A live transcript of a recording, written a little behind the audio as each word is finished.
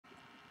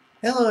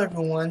Hello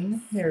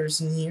everyone,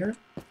 Harrison here,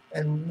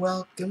 and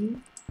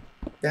welcome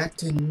back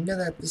to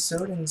another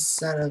episode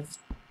inside of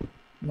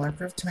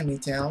Minecraft Tiny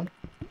Town.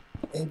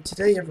 And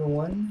today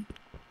everyone,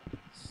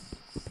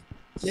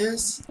 I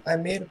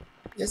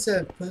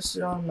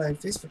posted on my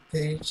Facebook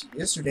page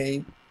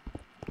yesterday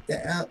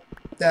that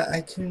I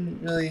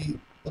couldn't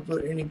really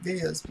upload any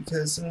videos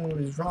because something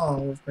was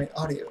wrong with my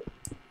audio.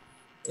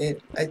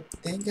 And I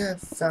think I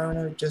found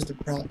out just a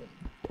problem.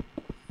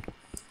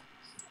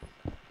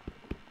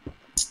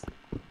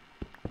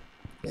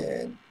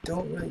 And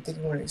don't really think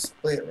I want to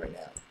explain it right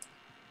now.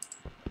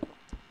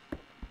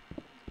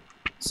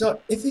 So,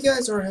 if you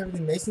guys are having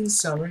an amazing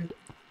summer,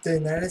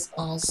 then that is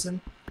awesome.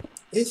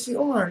 If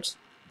you aren't,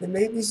 then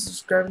maybe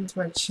subscribing to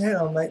my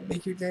channel might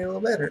make your day a little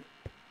better.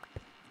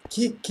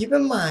 Keep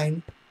in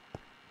mind,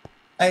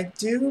 I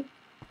do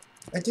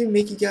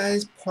make you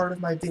guys part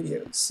of my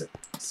videos.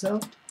 So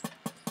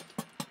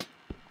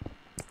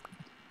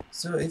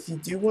if you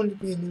do want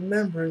to be a new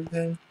member,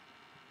 then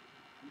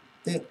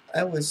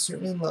I would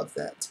certainly love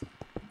that.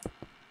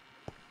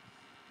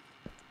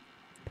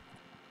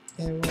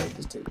 And what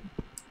just do?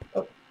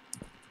 Oh.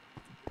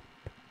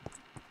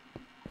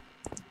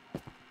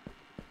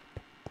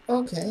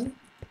 Okay.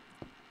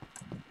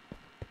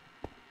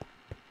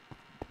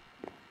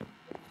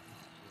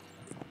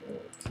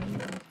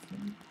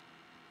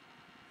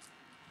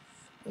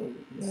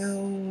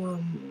 Now,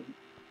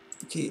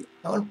 okay,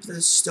 I want to put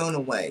this stone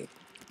away.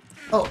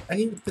 Oh, I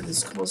need to put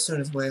this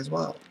cobblestone away as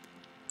well.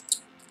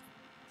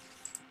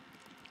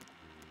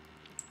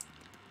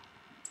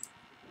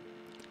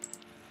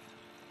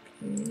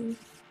 Okay.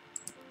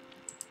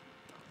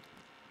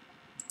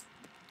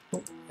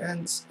 Oh,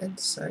 and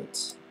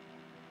sight.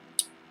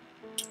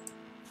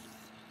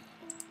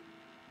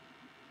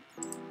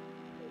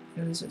 And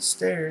there's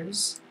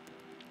stairs.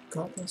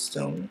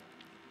 Cobblestone.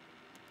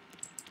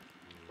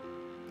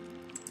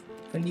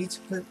 I need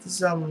to put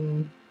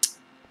some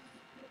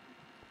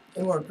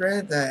more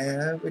granite that I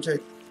have, which I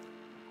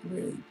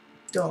really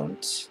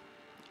don't.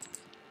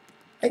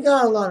 I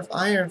got a lot of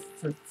iron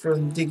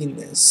from digging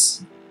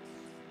this.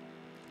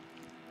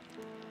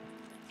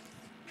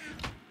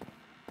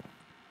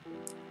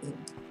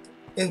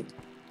 And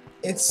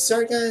it's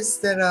sorry guys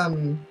that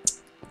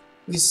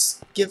we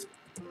skipped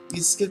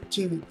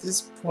to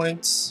this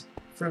point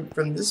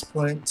from this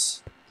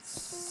point.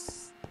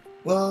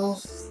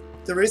 Well,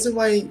 the reason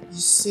why you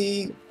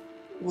see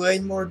way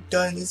more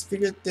done in this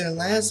video than the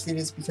last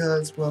video is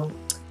because, well,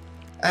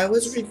 I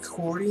was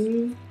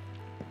recording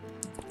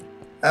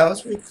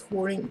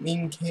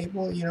in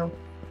cable, you know,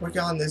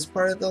 working on this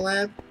part of the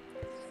lab,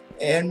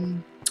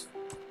 and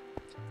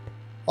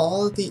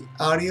all of the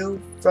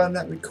audio from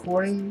that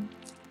recording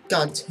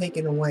got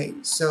taken away.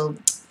 So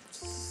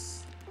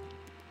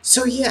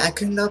yeah, I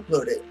couldn't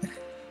upload it.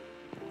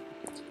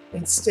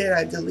 Instead,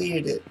 I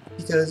deleted it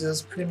because it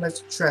was pretty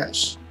much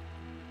trash.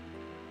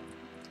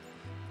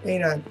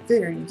 And I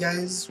figured you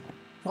guys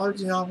probably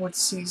do not want to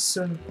see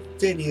some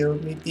video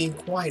of me being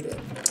quiet.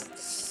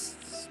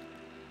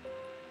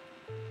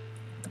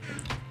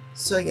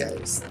 So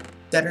guys,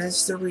 that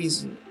is the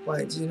reason why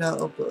I do not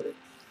upload it.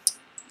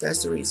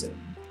 That's the reason.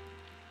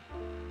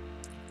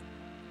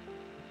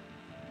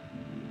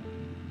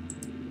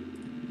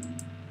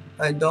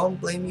 I don't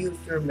blame you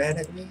if you're mad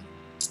at me,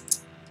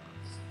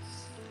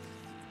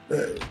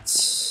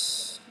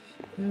 but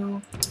you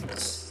know,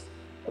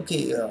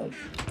 okay.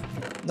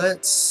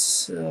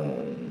 Let's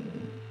you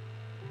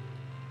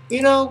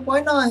know,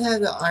 why not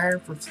have the iron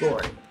for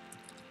flooring?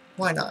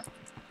 Why not?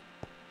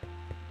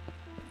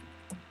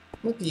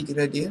 Would be a good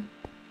idea.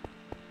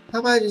 How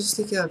about I just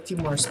take out a few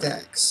more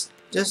stacks,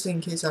 just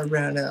in case I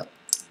run out.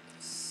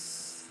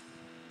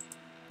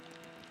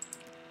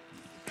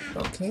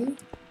 Okay.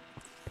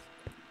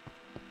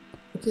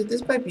 Okay,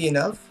 this might be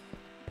enough.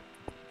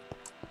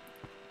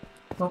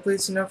 Hopefully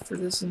it's enough for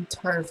this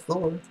entire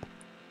floor.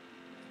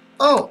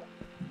 Oh!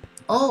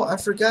 Oh, I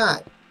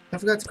forgot. I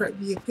forgot to grab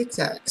me a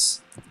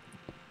pickaxe.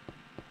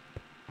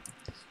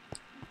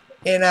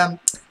 And,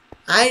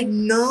 I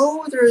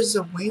know there's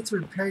a way to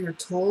repair your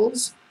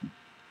tools,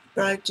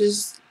 but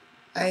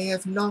I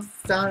have not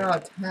found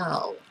out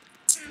how.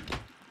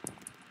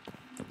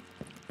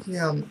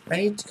 Yeah, I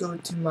need to go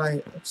to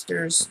my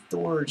upstairs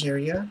storage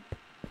area.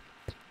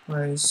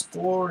 My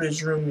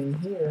storage room in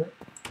here.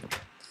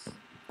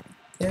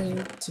 And I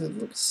need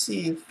to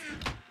see if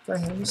I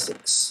have any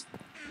sticks.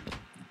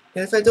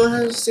 And if I don't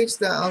have sticks,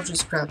 then I'll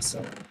just grab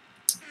some.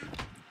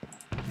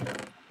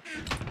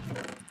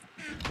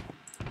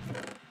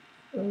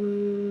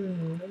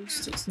 No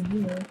sticks in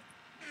here.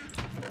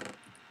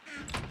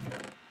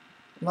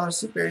 A lot of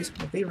soup berries,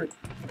 my favorite.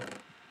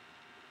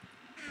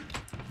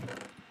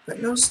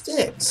 But no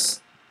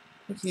sticks.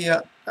 Okay,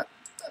 yeah,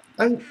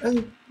 I'm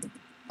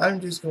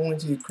just going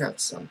to craft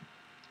some.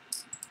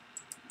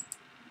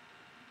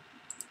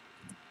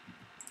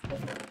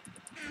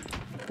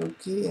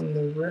 Okay, and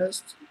the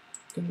rest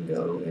can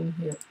go in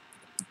here.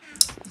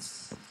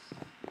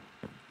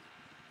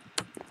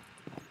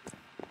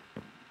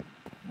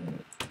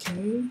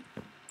 Okay.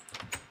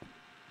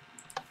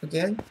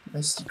 again,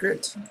 my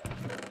secret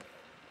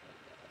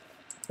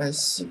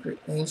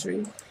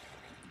entry.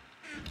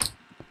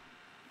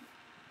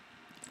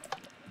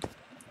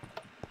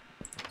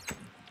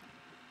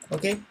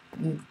 Okay,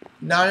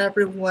 not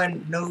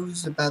everyone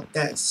knows about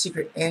that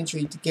secret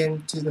entry to get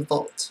into the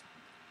vault.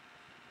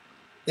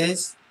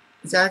 It's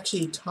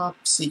actually top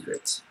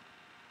secret.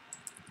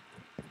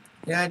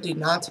 And I do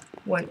not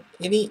want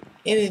any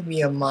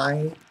enemy of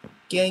mine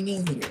getting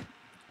in here.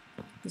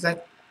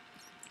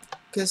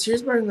 Because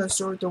here's where I'm going to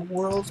store the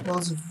world's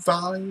most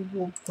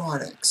valuable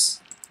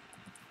products.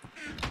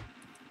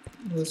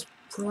 Most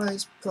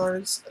prized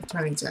products of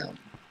Tiny Town.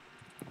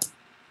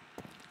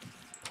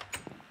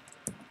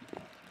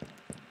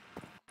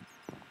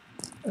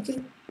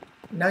 Okay,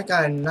 now I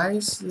got a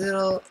nice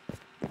little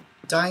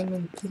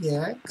diamond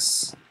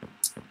pickaxe.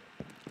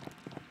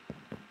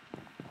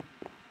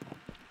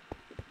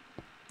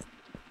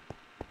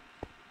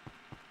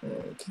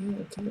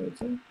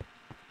 Okay.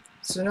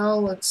 So now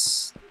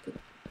let's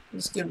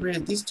get rid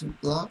of these 2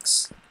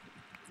 blocks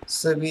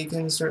so we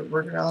can start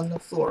working on the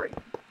flooring.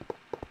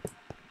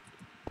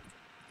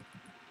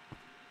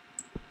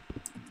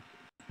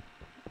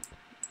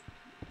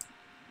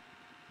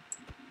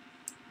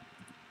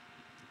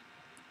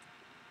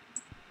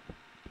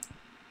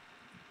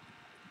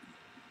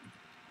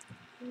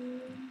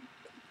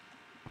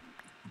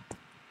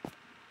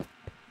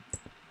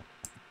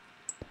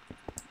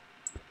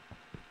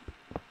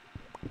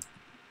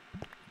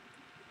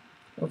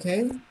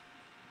 Okay.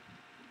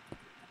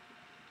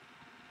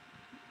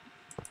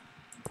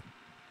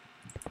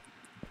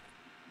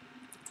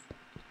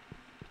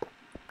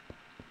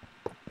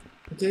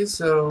 Okay,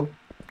 so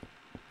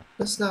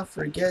let's not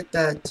forget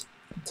that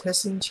the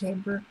testing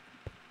chamber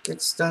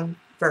gets done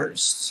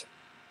first.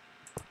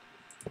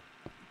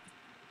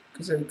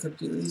 Because I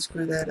completely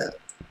screwed that up.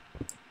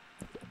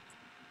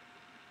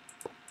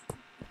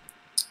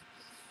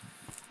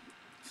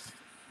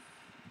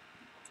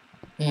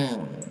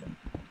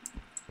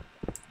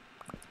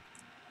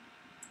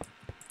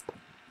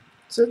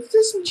 So the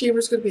testing chamber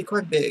is going to be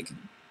quite big.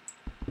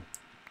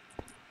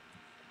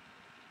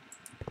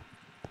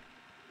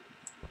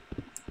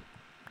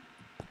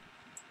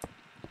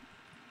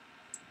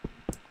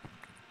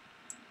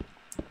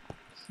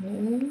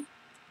 Okay.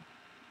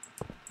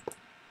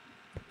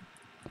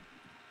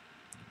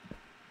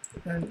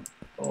 And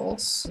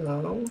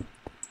also,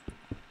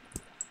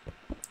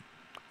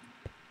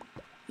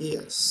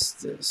 yes,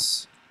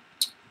 this.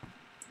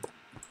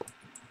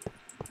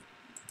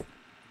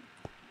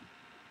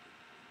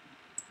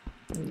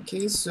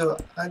 Okay, so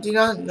I do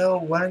not know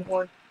what I'm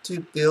going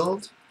to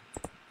build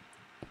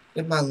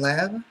in my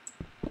lab.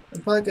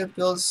 I'm probably going to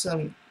build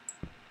some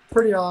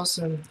pretty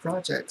awesome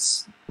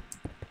projects.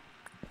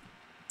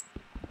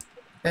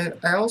 And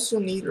I also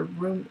need a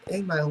room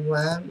in my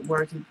lab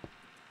where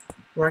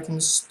I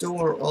can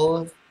store all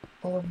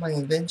of my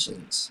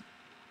inventions.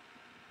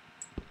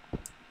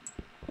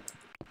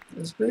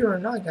 Because believe it or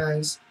not,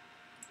 guys,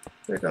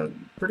 they're gonna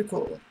be pretty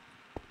cool.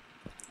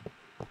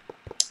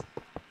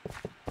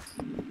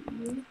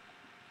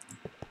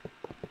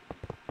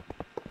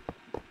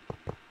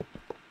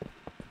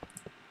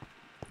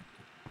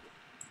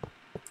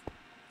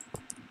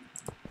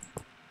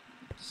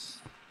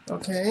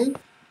 Okay.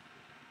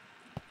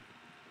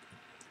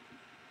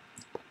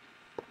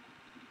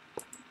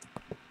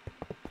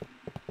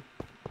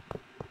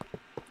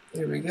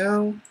 Here we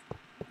go.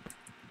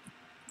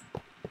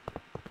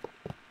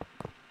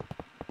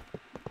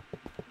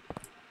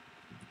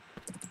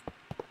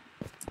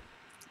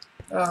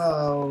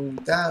 Oh,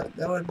 that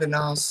would have been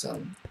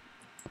awesome.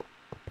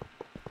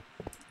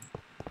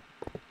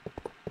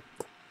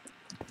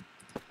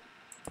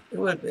 It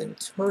would have been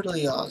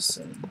totally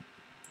awesome.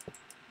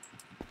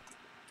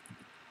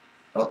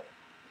 Oh,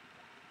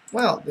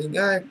 wow, the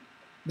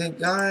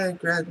guy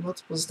grabbed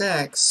multiple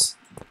stacks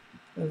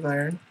of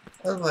iron.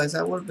 Otherwise,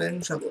 I would have been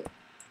in trouble.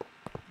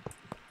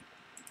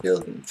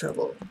 Building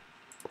trouble.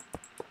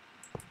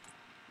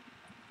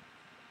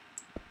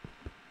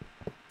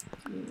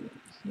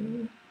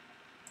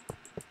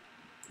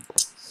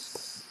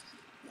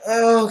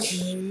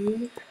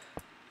 Okay.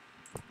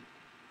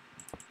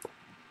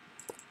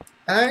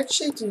 I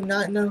actually do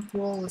not know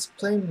who all is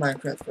playing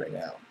Minecraft right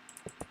now.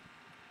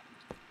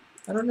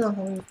 I don't know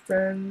how many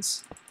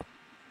friends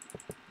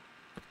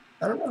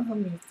I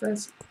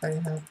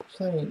have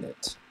playing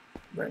it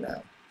right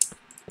now.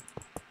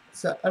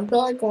 So I'm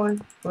probably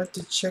going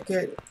to check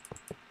it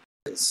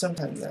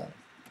sometime now.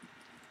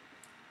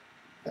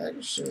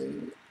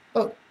 Actually,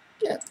 oh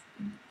yeah.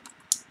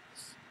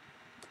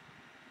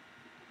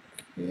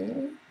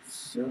 Okay,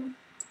 so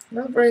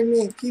not very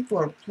many people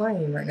are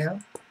playing right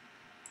now.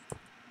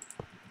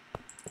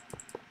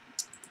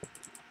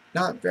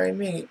 Not very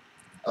many.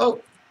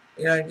 Oh,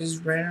 yeah, I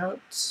just ran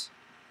out.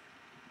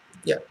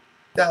 Yep,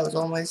 that was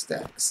all my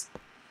stacks.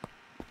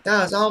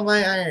 That was all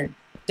my iron.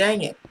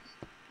 Dang it.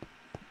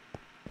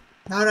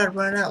 How did I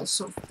run out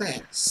so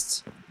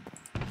fast?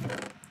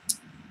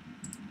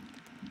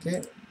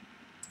 Okay,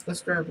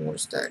 let's grab more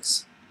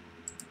stacks.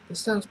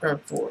 This time let's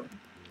grab 4.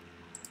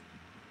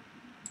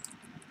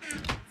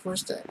 4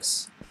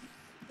 stacks.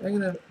 I'm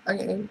gonna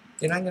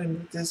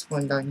move this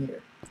one down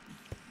here.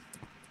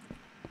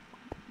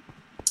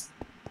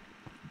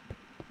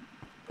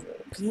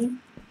 Okay.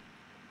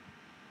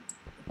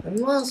 And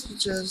we'll also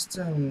just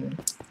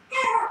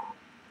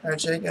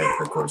actually I gotta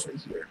put course right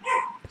here.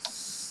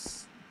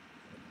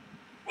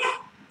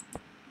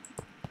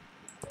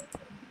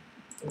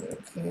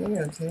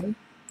 Okay.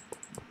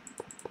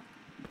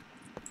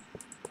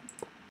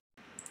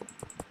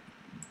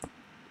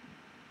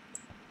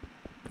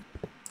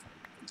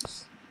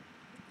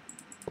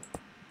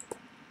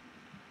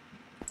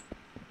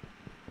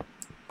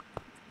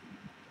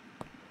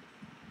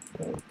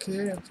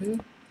 Okay.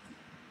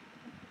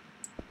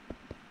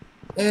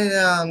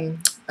 And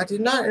I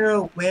did not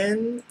know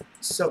when,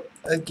 so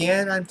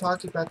again I'm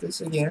talking about this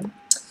again.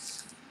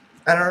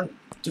 I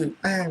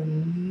have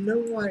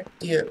no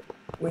idea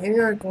when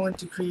you're going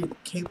to create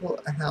cable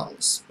a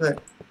house,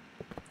 but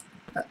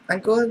I'm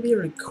going to be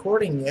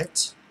recording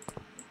it,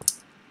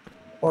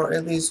 or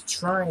at least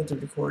trying to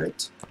record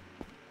it.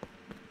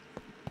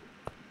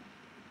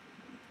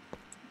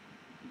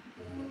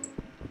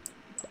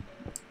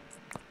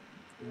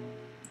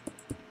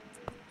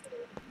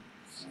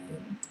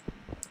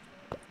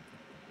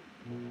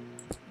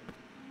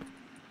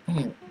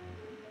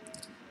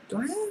 Do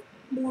I have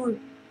more?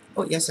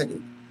 Oh, yes, I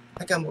do.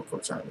 I got more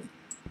quotes on me.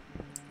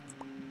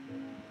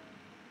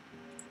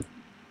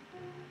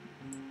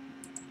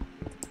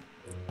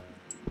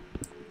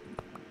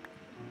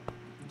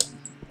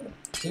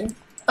 Okay.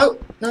 Oh,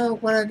 no,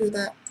 why did I do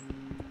that?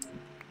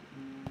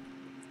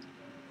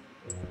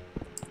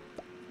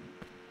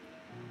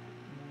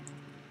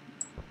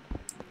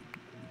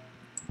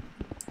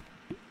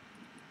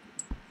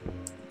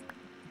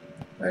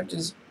 I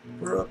just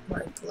broke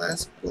my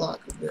glass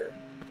block of there.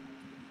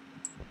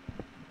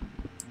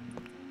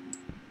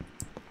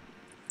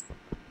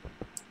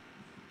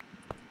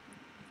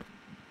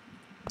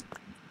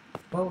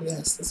 Oh,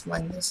 yes, let's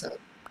mine this up.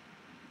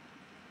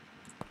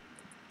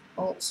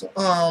 Also,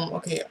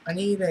 okay, I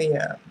need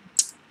a,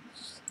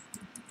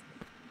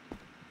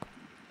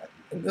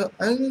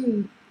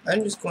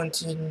 I'm just going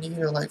to need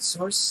a light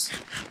source.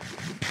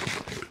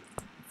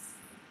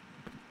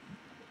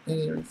 I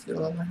need to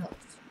refill all my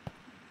health.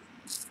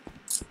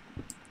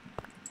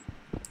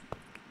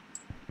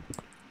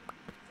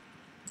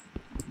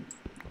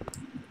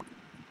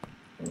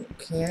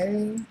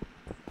 Okay.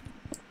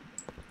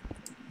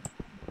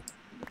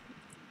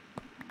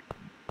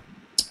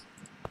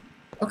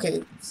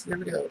 Okay, so here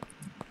we go.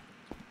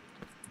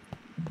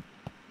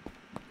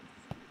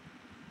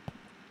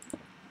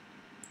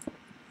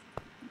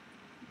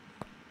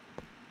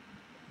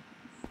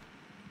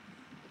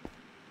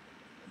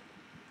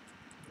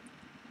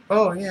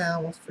 Oh yeah, I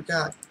almost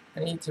forgot. I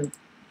need to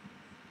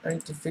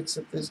fix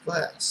up this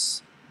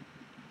glass.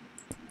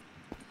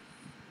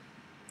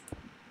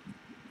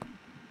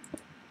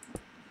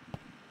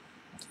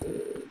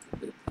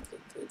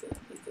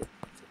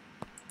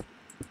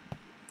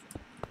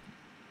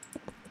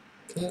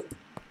 Okay,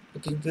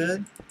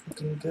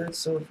 looking good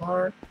so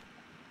far.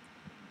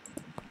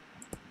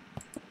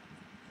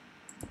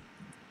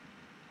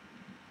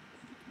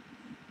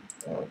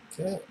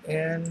 Okay,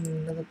 and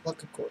another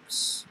block of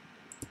quartz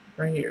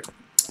right here.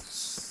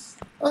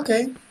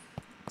 Okay,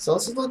 so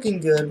it's looking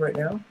good right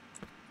now.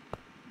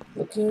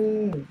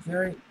 Looking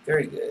very,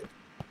 very good.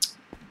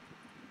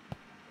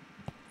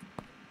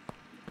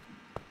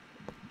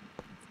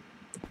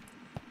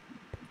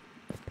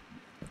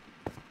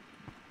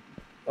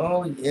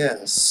 Oh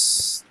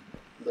yes,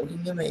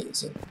 looking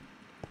amazing.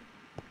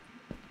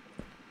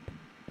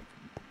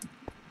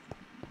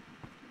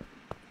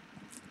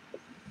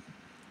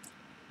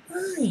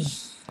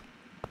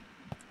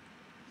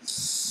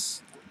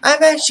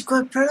 I'm actually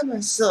quite proud of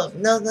myself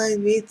now that I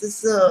made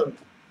this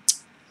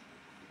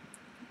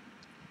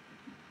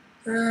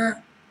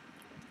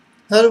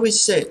how do we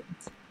say it?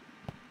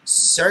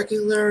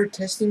 Circular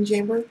testing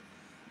chamber?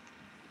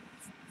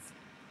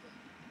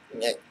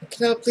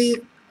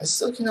 I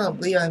still cannot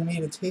believe I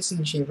made a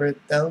testing chamber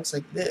that looks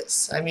like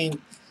this. I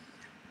mean,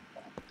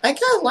 I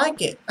kinda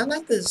like it. I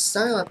like the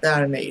style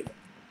that I made.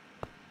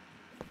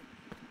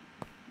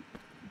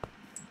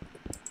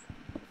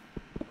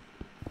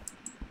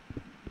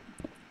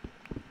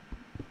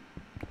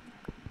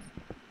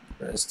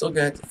 But I still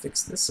got to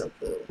fix this up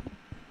though.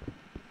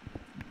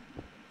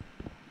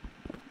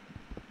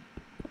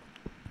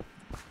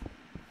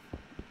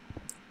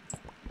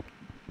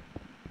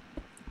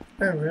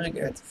 I really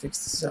got to fix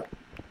this up.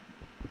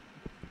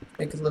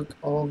 Make it look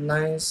all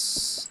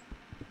nice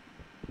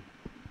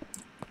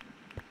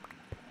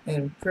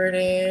and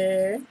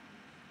pretty.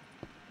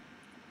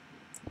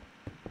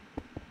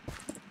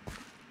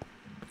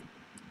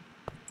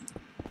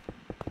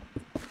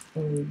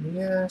 Oh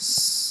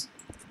yes.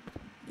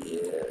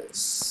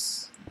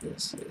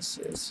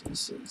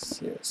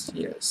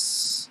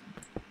 Yes.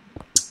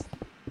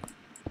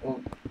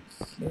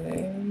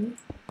 Okay.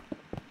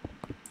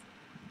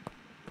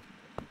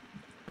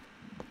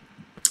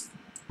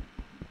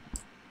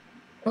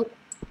 Oh,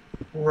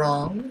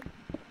 wrong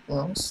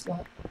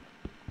slot.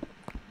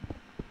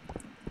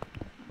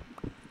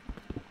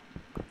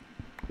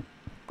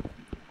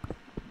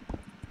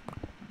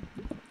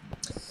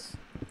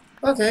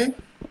 Okay.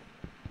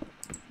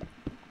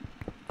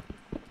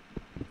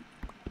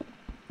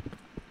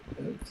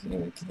 Okay.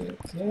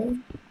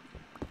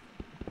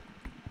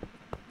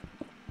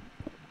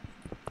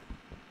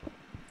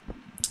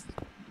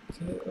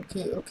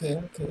 Okay. Okay.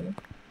 Okay.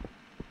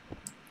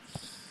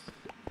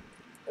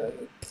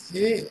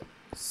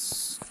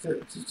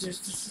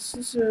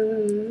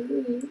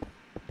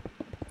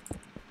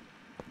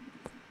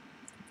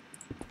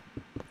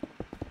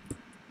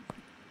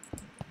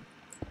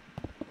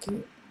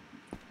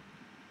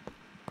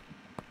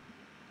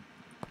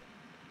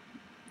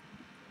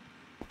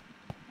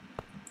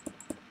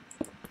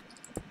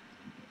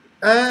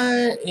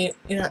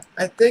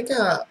 I think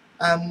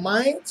I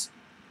might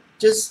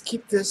just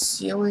keep the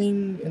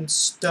ceiling in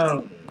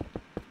stone,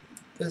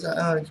 because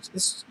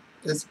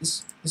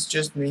it's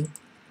just me.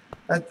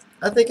 I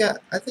I think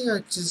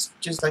I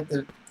just like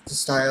the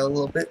style a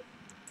little bit.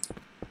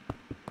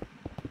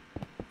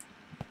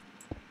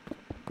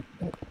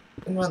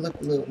 It might look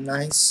a little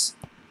nice.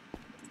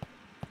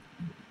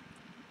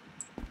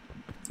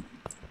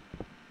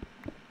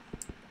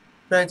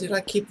 But I did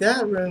not keep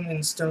that room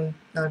in stone,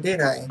 now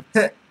did I?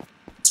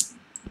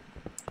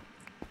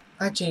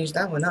 I changed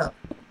that one up.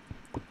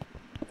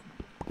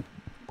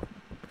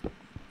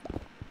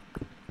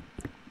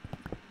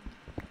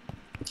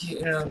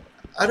 You know,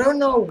 I don't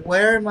know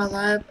where in my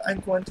lab I'm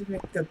going to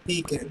make the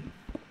beacon.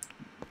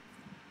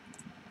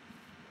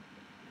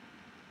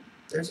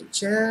 There's a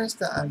chance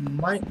that I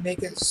might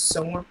make it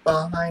somewhere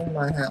behind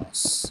my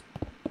house.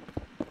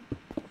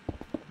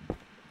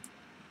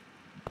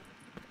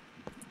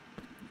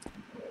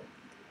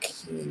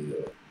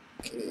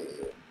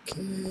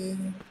 Okay.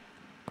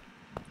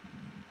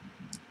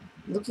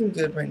 Looking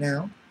good right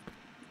now.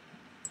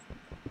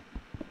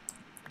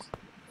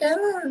 And I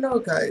don't know,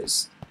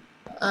 guys.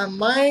 I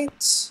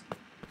might...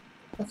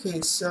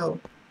 Okay, so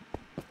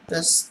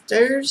the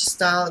stairs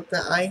style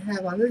that I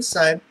have on this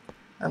side,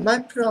 I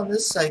might put it on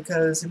this side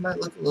because it might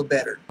look a little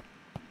better.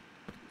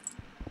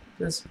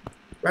 Because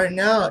right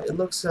now it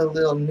looks a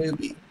little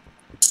newbie.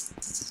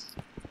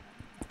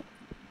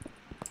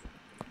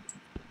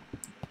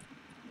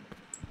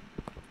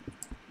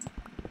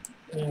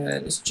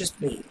 And it's just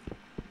me.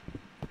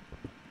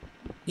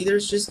 Either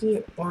it's just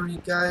me or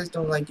you guys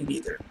don't like it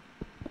either.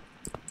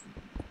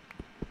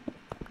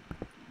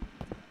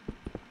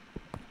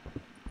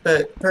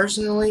 But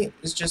personally,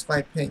 it's just my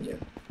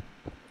opinion.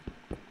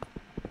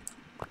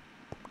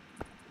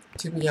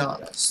 To be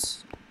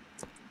honest.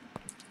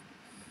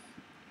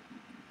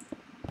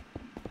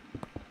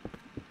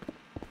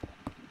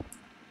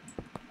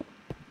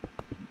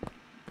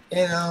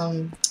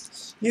 And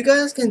you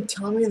guys can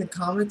tell me in the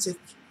comments if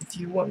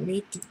you want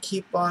me to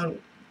keep on,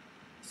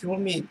 if you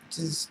want me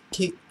to just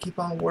keep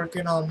on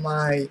working on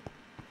my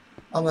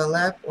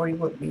lab, or you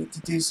want me to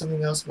do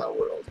something else in my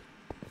world.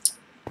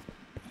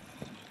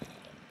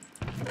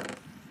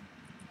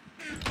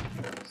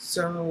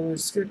 So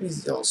it's gonna be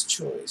y'all's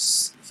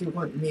choice. If you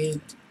want me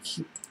to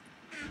keep.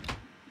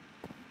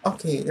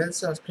 Okay, that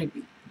sounds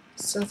creepy.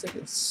 Sounds like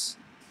it's.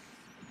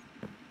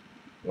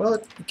 Well,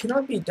 it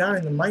cannot be done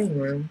in the mining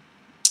room.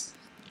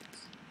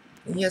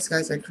 And yes,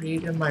 guys, I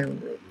created a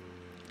mining room.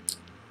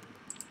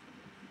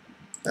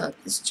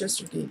 This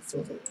chest gate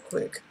filled up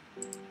quick.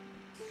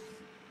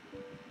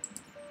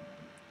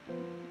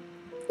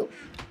 Oh,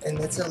 and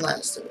that's the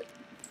last of it.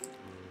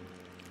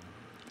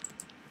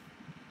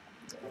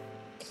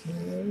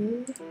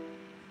 Okay.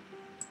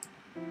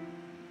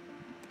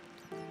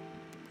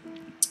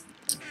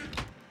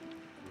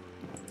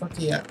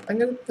 Okay, yeah, I'm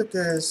gonna put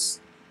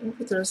this. I'm gonna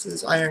put the rest of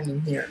this iron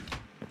in here.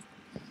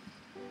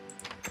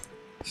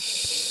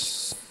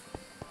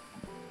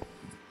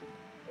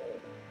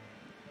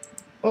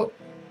 Oh,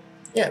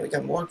 yeah, we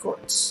got more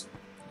quartz.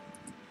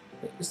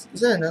 Wait, is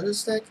that another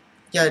stack?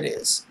 Yeah, it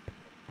is.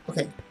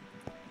 Okay.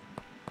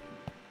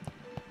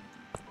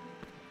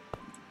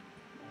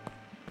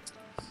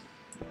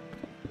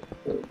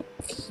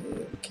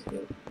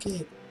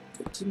 Okay.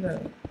 Good to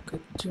know.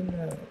 Good to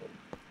know.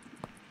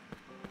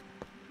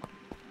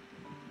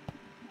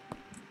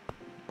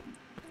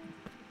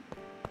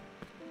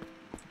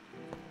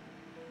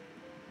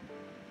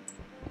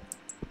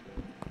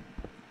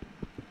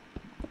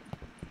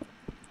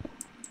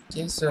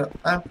 Okay, so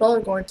I'm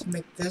probably going to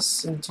make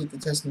this into the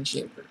testing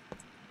chamber.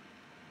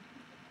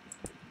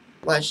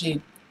 Well,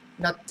 actually,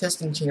 not the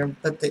testing chamber,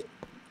 but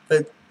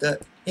the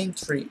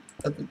entry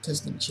of the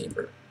testing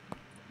chamber.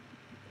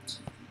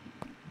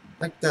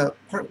 Like the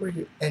part where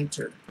you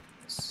enter.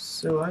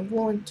 So I'm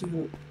going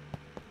to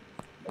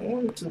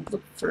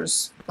look for a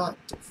spot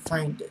to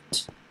find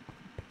it.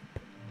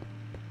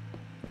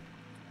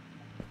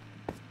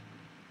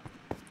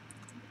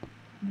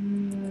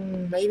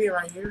 Maybe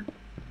right here.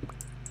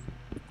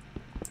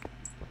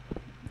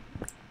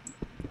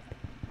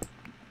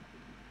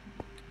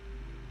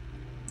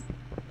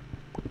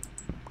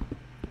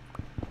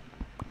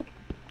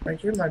 Right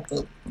here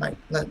might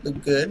not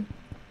look good.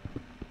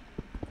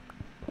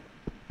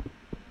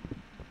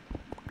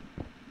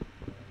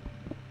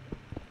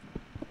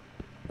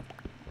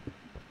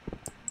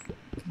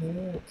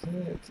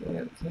 Okay.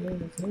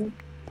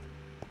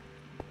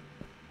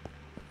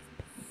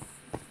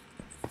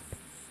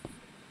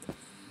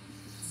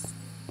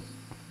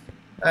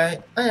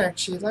 I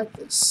actually like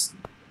this.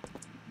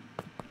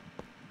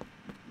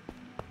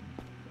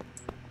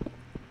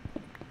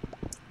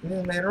 And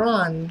then later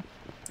on,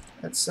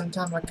 at some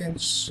time I can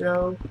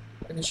show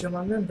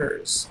my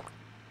members,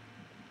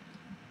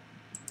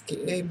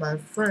 aka my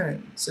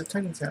friends of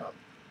Tiny Town.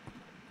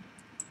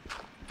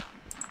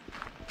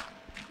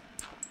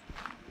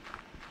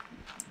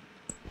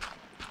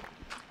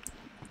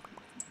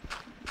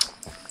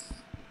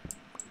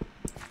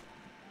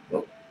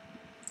 Oh.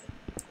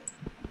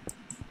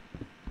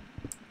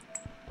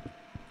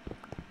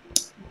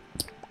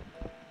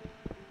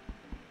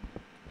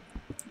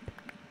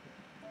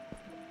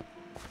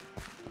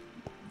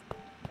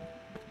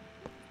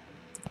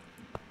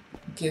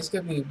 Okay, it's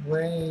gonna be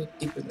way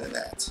deeper than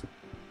that.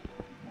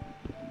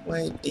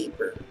 Way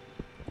deeper.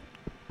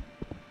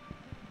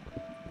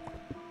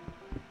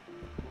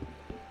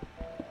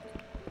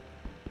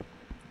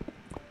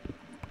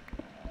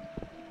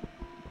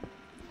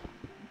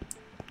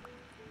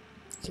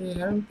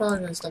 Okay, I'm probably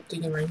gonna stop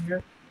digging right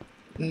here.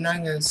 And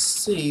I'm gonna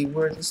see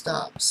where it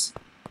stops.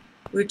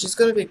 Which is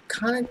gonna be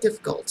kinda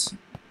difficult.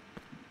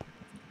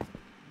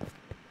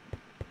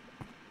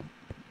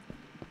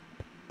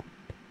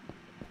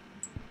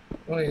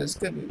 Oh yeah, it's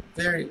gonna be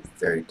very,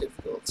 very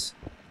difficult.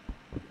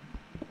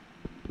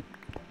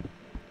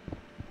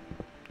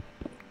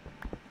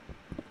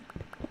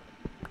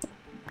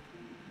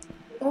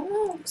 Oh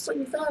no, looks like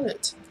we found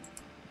it.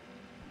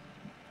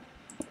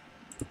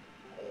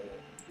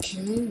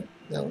 Okay,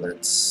 now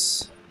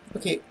let's...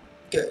 Okay,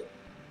 good.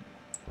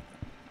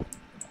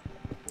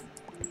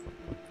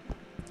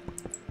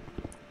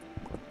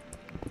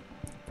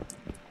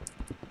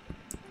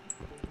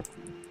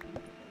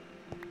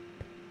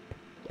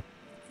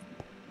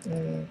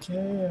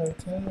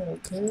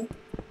 Okay.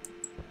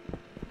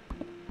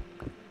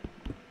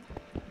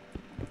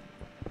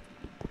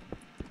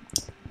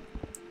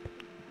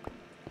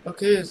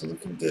 Okay, it's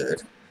looking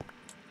good.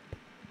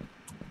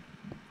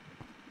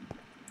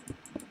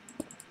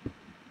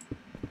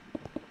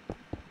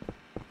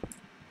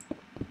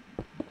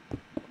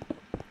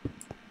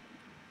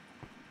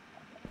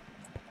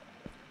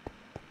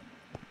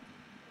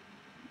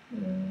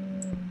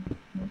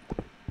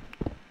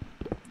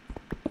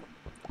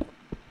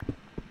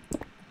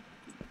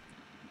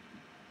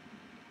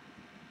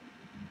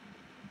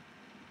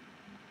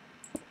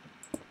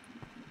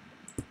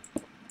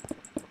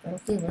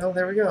 Okay, well,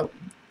 there we go.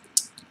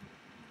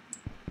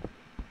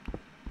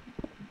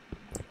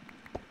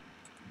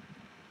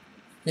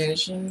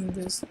 Finishing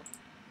this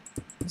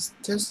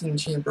testing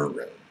chamber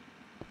room.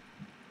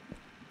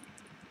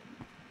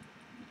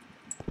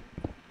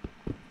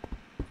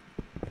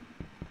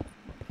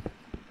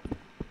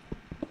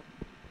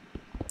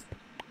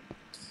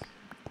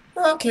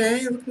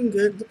 Okay, looking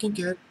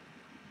good.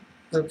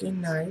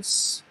 Looking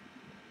nice.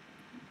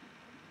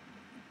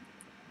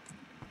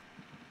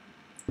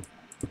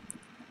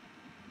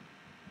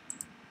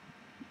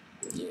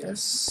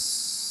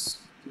 Yes.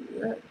 Do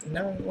that.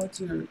 Now I want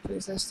to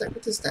replace that stack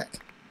with this stack.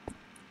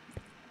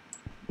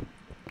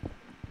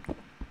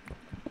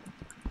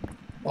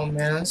 Oh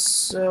man, I'm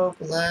so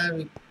glad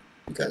we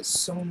got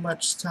so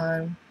much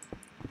time.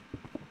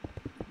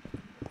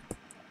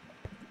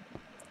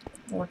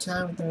 More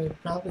time than we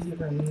probably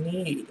even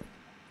need.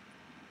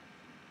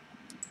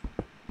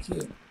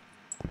 Okay.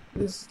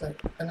 This is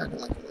like, I'm not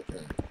gonna like it like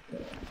that.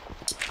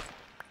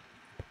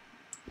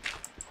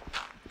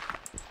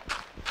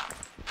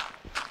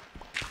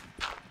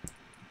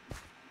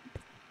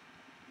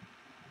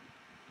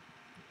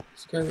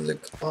 It's gonna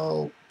look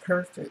all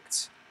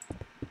perfect.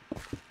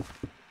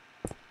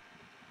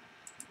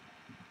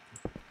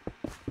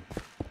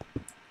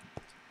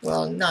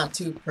 Well, not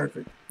too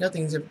perfect.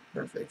 Nothing's ever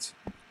perfect.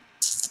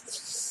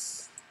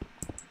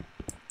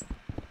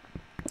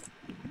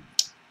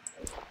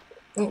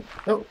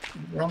 Oh,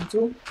 wrong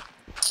tool.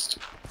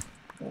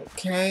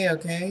 Okay.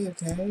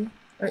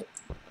 Right.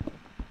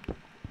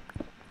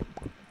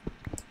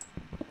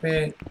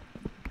 Man,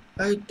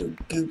 I do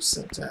goop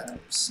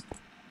sometimes.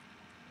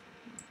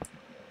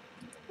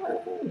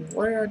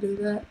 Why did I do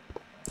that?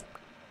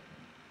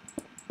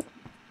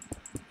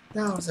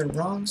 That was the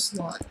wrong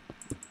slot.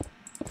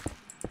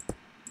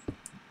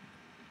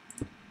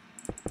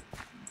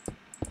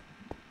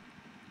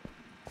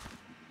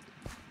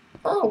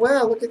 Oh,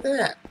 wow, look at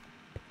that.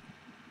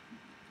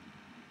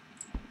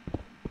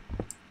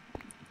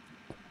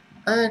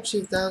 I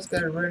actually thought I was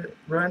going to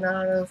run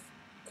out of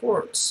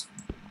quartz.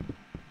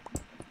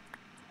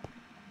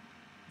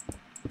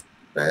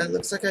 But it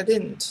looks like I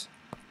didn't.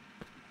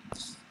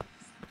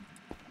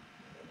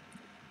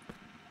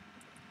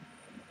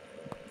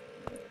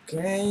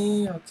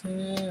 Okay.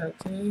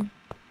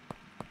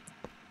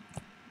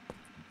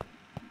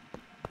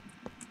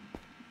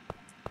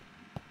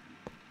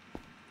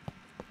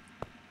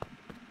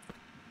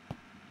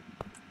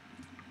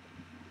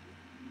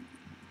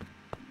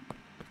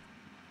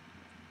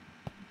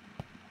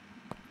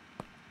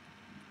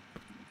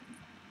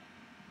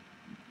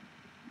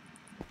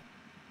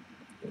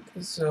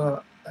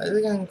 So I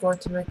think I'm going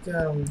to make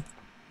double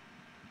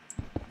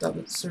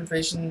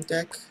observation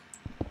deck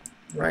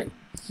right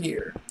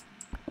here.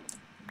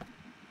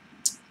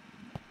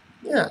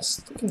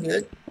 Yes, looking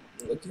good.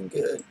 Looking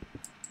good.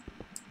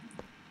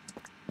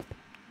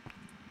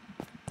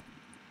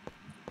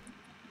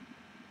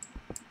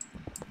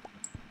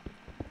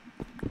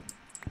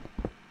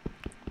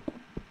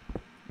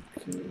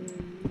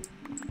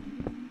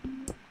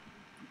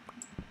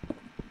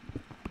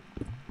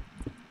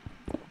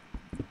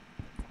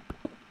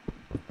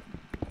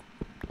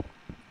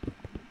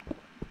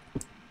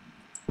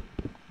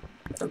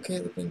 Okay,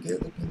 looking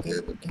good, looking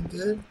good, looking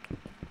good.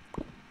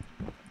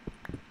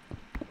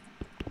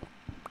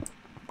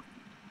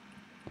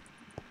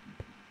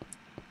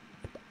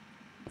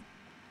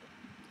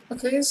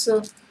 Okay,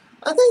 so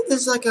I think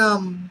this is like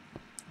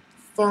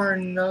far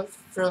enough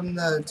from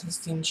the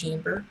testing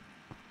chamber.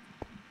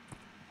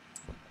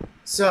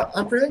 So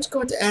I'm pretty much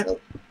going to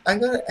I'm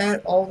gonna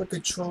add all the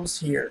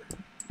controls here.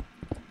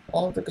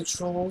 All the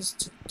controls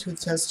to the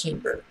test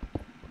chamber.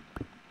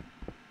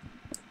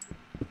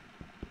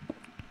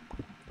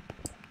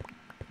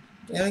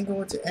 And I'm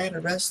going to add a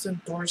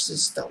redstone door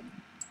system.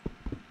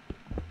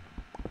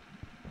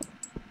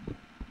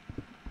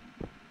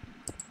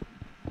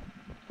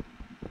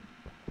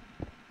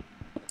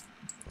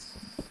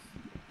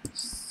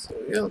 So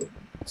yeah,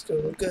 it's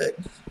gonna look good.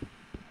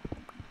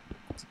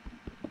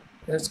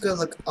 And it's gonna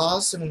look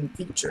awesome in the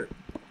future.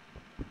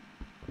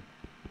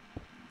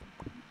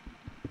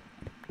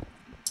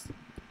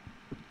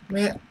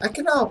 Man, I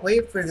cannot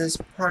wait for this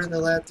part of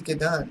the lab to get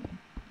done.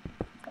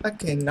 I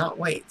cannot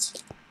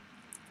wait.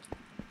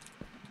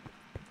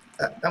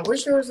 I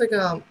wish there was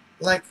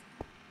like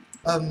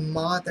a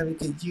mod that we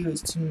could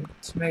use to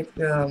make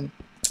the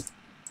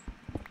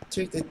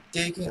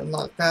digging a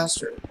lot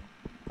faster.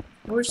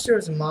 I wish there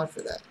was a mod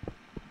for that.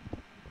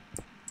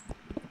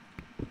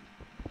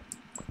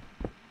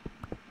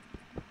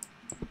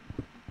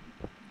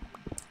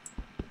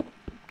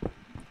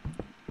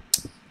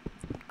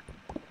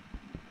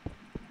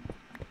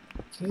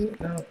 Okay,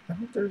 I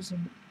hope there's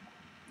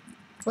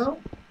well,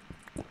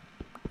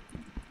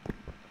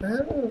 I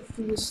have a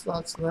few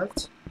slots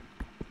left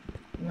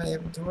in my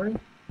inventory.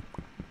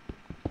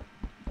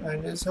 I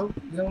just hope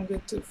you don't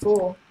get too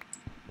full.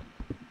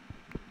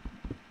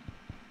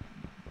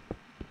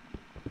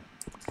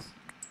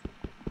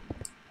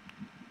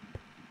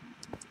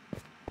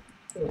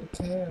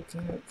 Okay.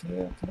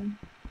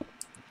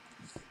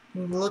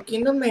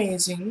 Looking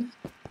amazing.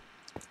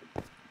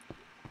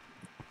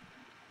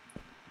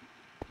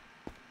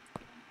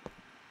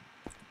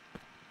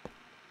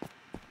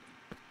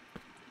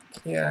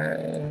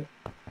 Yeah,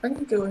 I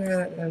can go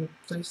ahead and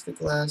place the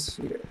glass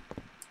here.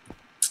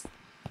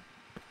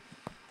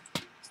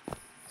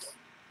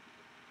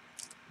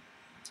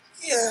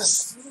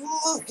 Yes,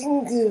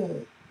 looking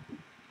good.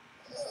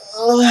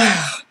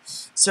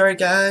 Sorry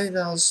guys,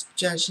 I was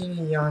stretching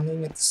and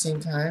yawning at the same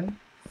time.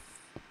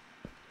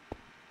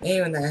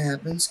 And when that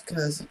happens,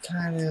 because it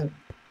kind of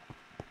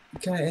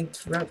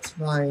interrupts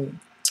my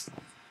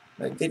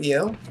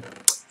video.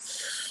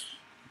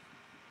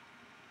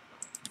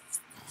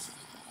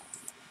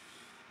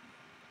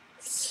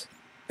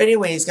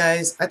 Anyways,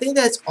 guys, I think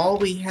that's all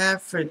we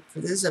have for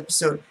this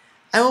episode.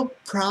 I will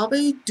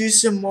probably do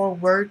some more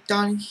work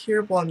down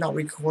here while I'm not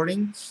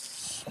recording.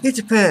 It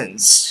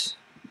depends.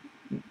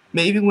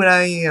 Maybe when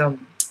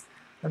I'm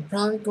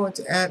probably going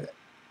to have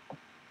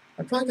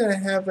a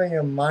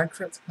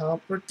Minecraft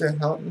helper to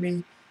help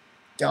me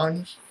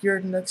down here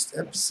next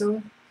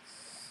episode.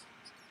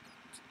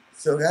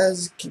 So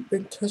guys, keep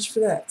in touch for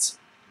that.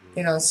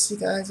 And I'll see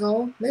you guys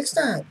all next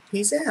time.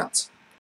 Peace out.